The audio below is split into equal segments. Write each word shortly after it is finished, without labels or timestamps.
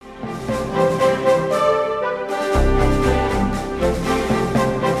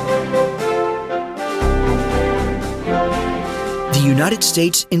United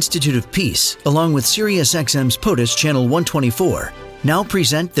States Institute of Peace, along with SiriusXM's POTUS Channel 124, now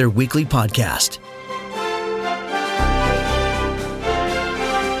present their weekly podcast.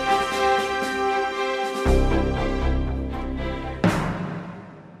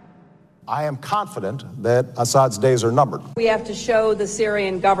 I am confident that Assad's days are numbered. We have to show the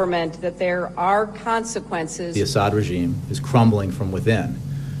Syrian government that there are consequences. The Assad regime is crumbling from within,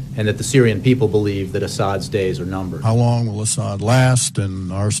 and that the Syrian people believe that Assad's days are numbered. How long will Assad last? And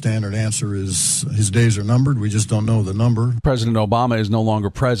our standard answer is his days are numbered. We just don't know the number. President Obama is no longer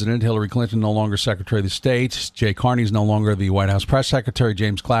president. Hillary Clinton no longer Secretary of the State. Jay Carney is no longer the White House press secretary.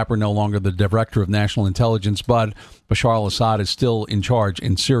 James Clapper no longer the director of national intelligence. But Bashar al-Assad is still in charge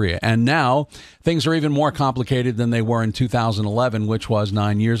in Syria. And now things are even more complicated than they were in 2011, which was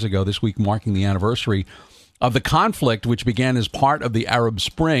 9 years ago, this week marking the anniversary of the conflict, which began as part of the Arab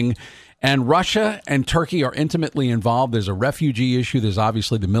Spring. And Russia and Turkey are intimately involved. There's a refugee issue. There's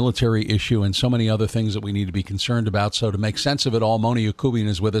obviously the military issue and so many other things that we need to be concerned about. So to make sense of it all, Mona Yacoubian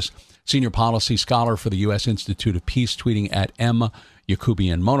is with us, senior policy scholar for the U.S. Institute of Peace, tweeting at M.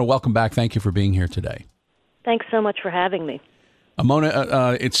 Yacoubian. Mona, welcome back. Thank you for being here today. Thanks so much for having me.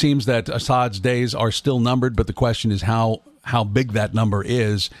 Mona, it seems that Assad's days are still numbered, but the question is how big that number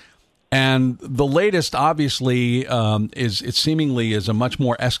is. And the latest, obviously, is a much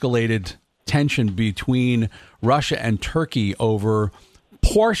more escalated tension between Russia and Turkey over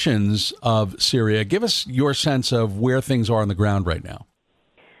portions of Syria. Give us your sense of where things are on the ground right now.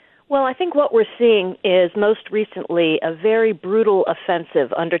 Well, I think what we're seeing is most recently a very brutal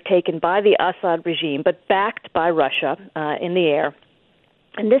offensive undertaken by the Assad regime, but backed by Russia in the air.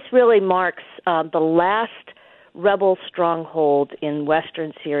 And this really marks the last rebel stronghold in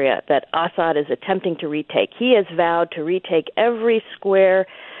western Syria that Assad is attempting to retake. He has vowed to retake every square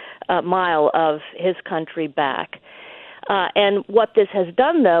mile of his country back. And what this has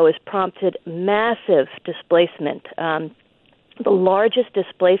done, though, is prompted massive displacement, the largest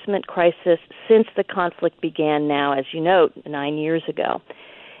displacement crisis since the conflict began now, as you note, 9 years ago.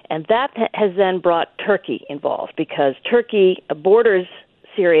 And that has then brought Turkey involved because Turkey borders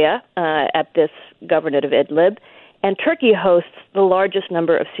Syria at this governorate of Idlib, and Turkey hosts the largest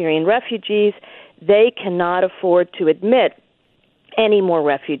number of Syrian refugees. They cannot afford to admit any more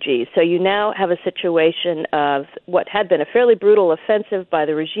refugees. So you now have a situation of what had been a fairly brutal offensive by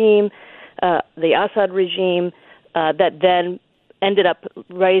the regime, the Assad regime, that then ended up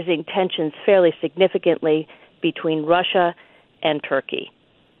raising tensions fairly significantly between Russia and Turkey.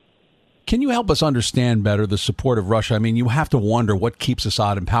 Can you help us understand better the support of Russia? I mean, you have to wonder what keeps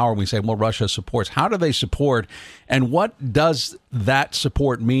Assad in power when we say, well, Russia supports. How do they support? And what does that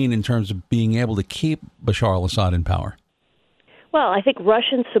support mean in terms of being able to keep Bashar al-Assad in power? Well, I think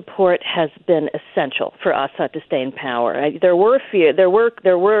Russian support has been essential for Assad to stay in power. There was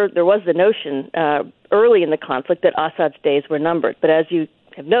the notion early in the conflict that Assad's days were numbered. But as you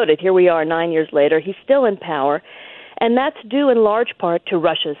have noted, here we are 9 years later. He's still in power. And that's due in large part to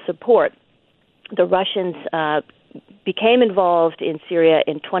Russia's support. The Russians became involved in Syria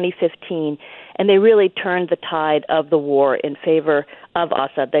in 2015, and they really turned the tide of the war in favor of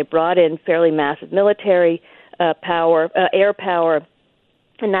Assad. They brought in fairly massive military power, air power,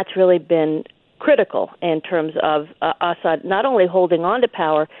 and that's really been critical in terms of Assad not only holding on to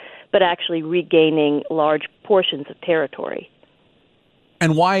power, but actually regaining large portions of territory.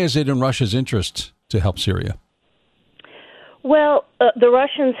 And why is it in Russia's interest to help Syria? Well, the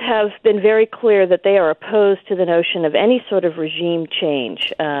Russians have been very clear that they are opposed to the notion of any sort of regime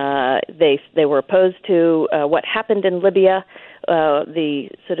change. They were opposed to what happened in Libya,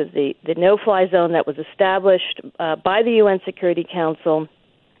 the no-fly zone that was established by the UN Security Council,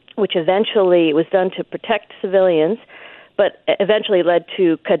 which eventually was done to protect civilians, but eventually led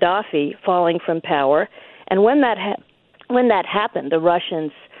to Gaddafi falling from power. And when that happened, the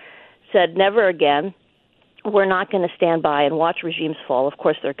Russians said, never again. We're not going to stand by and watch regimes fall. Of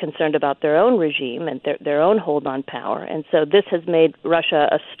course, they're concerned about their own regime and their own hold on power. And so this has made Russia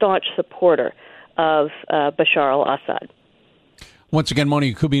a staunch supporter of Bashar al-Assad. Once again, Mona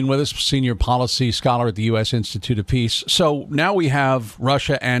Yacoubian with us, senior policy scholar at the U.S. Institute of Peace. So now we have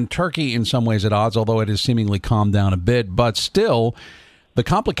Russia and Turkey in some ways at odds, although it has seemingly calmed down a bit. But still, the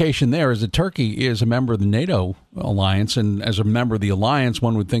complication there is that Turkey is a member of the NATO alliance, and as a member of the alliance,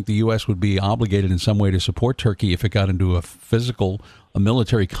 one would think the U.S. would be obligated in some way to support Turkey if it got into a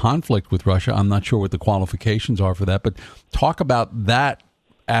military conflict with Russia. I'm not sure what the qualifications are for that, but talk about that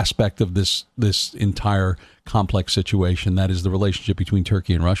aspect of this entire complex situation, that is the relationship between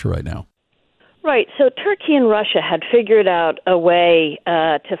Turkey and Russia right now. Right. So Turkey and Russia had figured out a way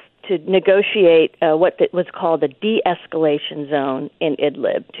to negotiate what was called a de-escalation zone in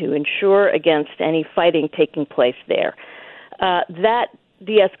Idlib to ensure against any fighting taking place there. That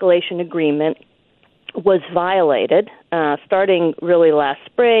de-escalation agreement was violated, starting really last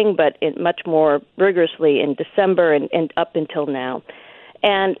spring, but much more rigorously in December and up until now.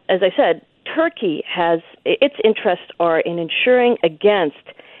 And as I said, Turkey has its interests are in ensuring against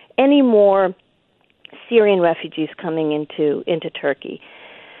any more Syrian refugees coming into Turkey.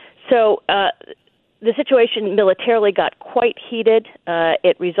 So the situation militarily got quite heated.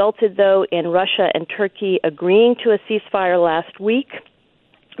 It resulted, though, in Russia and Turkey agreeing to a ceasefire last week.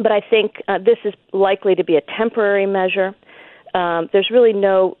 But I think this is likely to be a temporary measure. There's really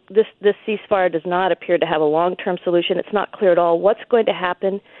this ceasefire does not appear to have a long-term solution. It's not clear at all what's going to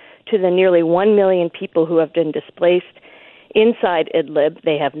happen to the nearly 1 million people who have been displaced inside Idlib.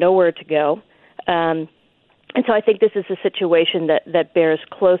 They have nowhere to go. And so I think this is a situation that bears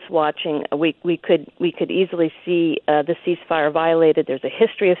close watching. We could easily see the ceasefire violated. There's a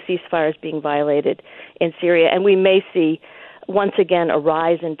history of ceasefires being violated in Syria, and we may see once again a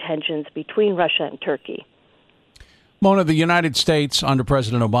rise in tensions between Russia and Turkey. Mona, the United States, under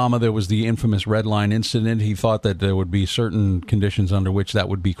President Obama, there was the infamous Red Line incident. He thought that there would be certain conditions under which that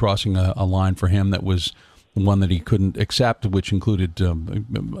would be crossing a line for him that was one that he couldn't accept, which included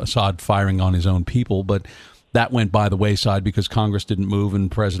Assad firing on his own people. But that went by the wayside because Congress didn't move,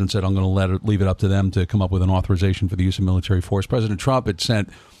 and the president said, I'm going to leave it up to them to come up with an authorization for the use of military force. President Trump had sent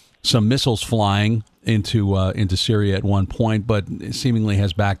some missiles flying into Syria at one point, but seemingly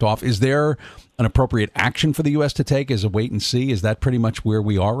has backed off. Is there an appropriate action for the U.S. to take as a wait and see? Is that pretty much where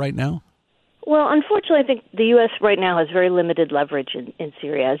we are right now? Well, unfortunately, I think the U.S. right now has very limited leverage in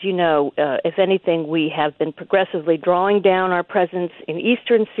Syria. As you know, if anything, we have been progressively drawing down our presence in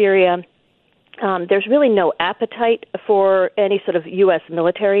eastern Syria. There's really no appetite for any sort of U.S.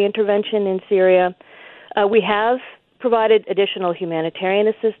 military intervention in Syria. We have provided additional humanitarian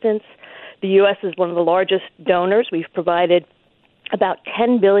assistance. The U.S. is one of the largest donors. We've provided about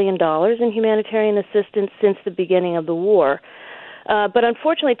 $10 billion in humanitarian assistance since the beginning of the war. But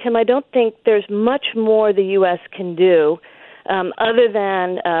unfortunately, Tim, I don't think there's much more the U.S. can do other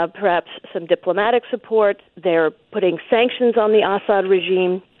than perhaps some diplomatic support. They're putting sanctions on the Assad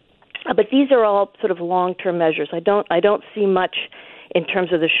regime. But these are all sort of long-term measures. I don't see much in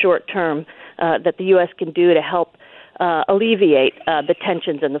terms of the short term that the U.S. can do to help alleviate the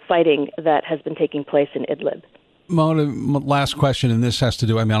tensions and the fighting that has been taking place in Idlib. Mona, last question, and this has to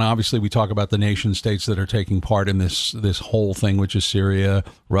do, obviously we talk about the nation states that are taking part in this whole thing, which is Syria,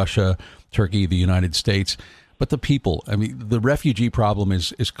 Russia, Turkey, the United States. But the people, the refugee problem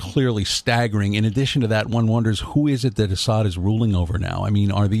is clearly staggering. In addition to that, one wonders, who is it that Assad is ruling over now?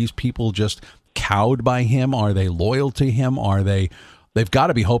 Are these people just cowed by him? Are they loyal to him? They've got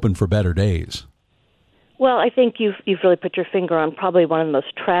to be hoping for better days. Well, I think you've really put your finger on probably one of the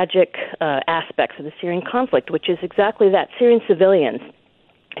most tragic aspects of the Syrian conflict, which is exactly that. Syrian civilians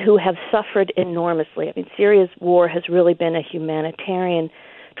who have suffered enormously. Syria's war has really been a humanitarian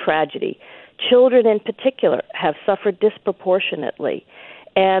tragedy. Children in particular have suffered disproportionately.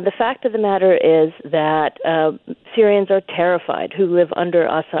 And the fact of the matter is that Syrians are terrified who live under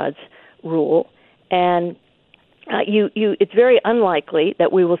Assad's rule. And it's very unlikely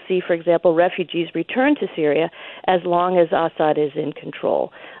that we will see, for example, refugees return to Syria as long as Assad is in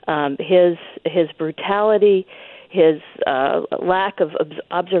control. His brutality, his lack of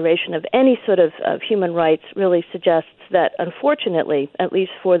observation of any sort of human rights really suggests that, unfortunately, at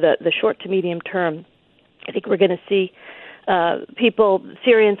least for the short to medium term, I think we're going to see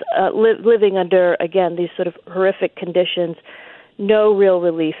Syrians living under, again, these sort of horrific conditions, no real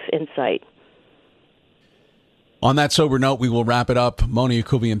relief in sight. On that sober note, we will wrap it up. Mona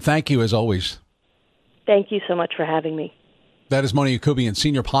Yacoubian, thank you as always. Thank you so much for having me. That is Mona Yacoubian,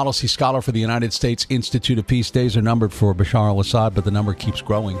 Senior Policy Scholar for the United States Institute of Peace. Days are numbered for Bashar al-Assad, but the number keeps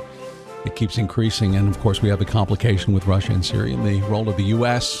growing. It keeps increasing. And, of course, we have the complication with Russia and Syria and the role of the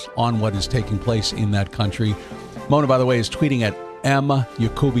U.S. on what is taking place in that country. Mona, by the way, is tweeting at M.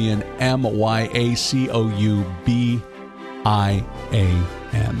 Yacoubian, MYACOUBIAN.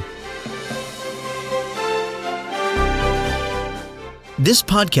 This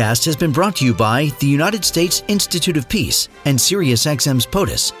podcast has been brought to you by the United States Institute of Peace and SiriusXM's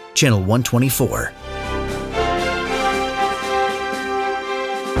POTUS, Channel 124.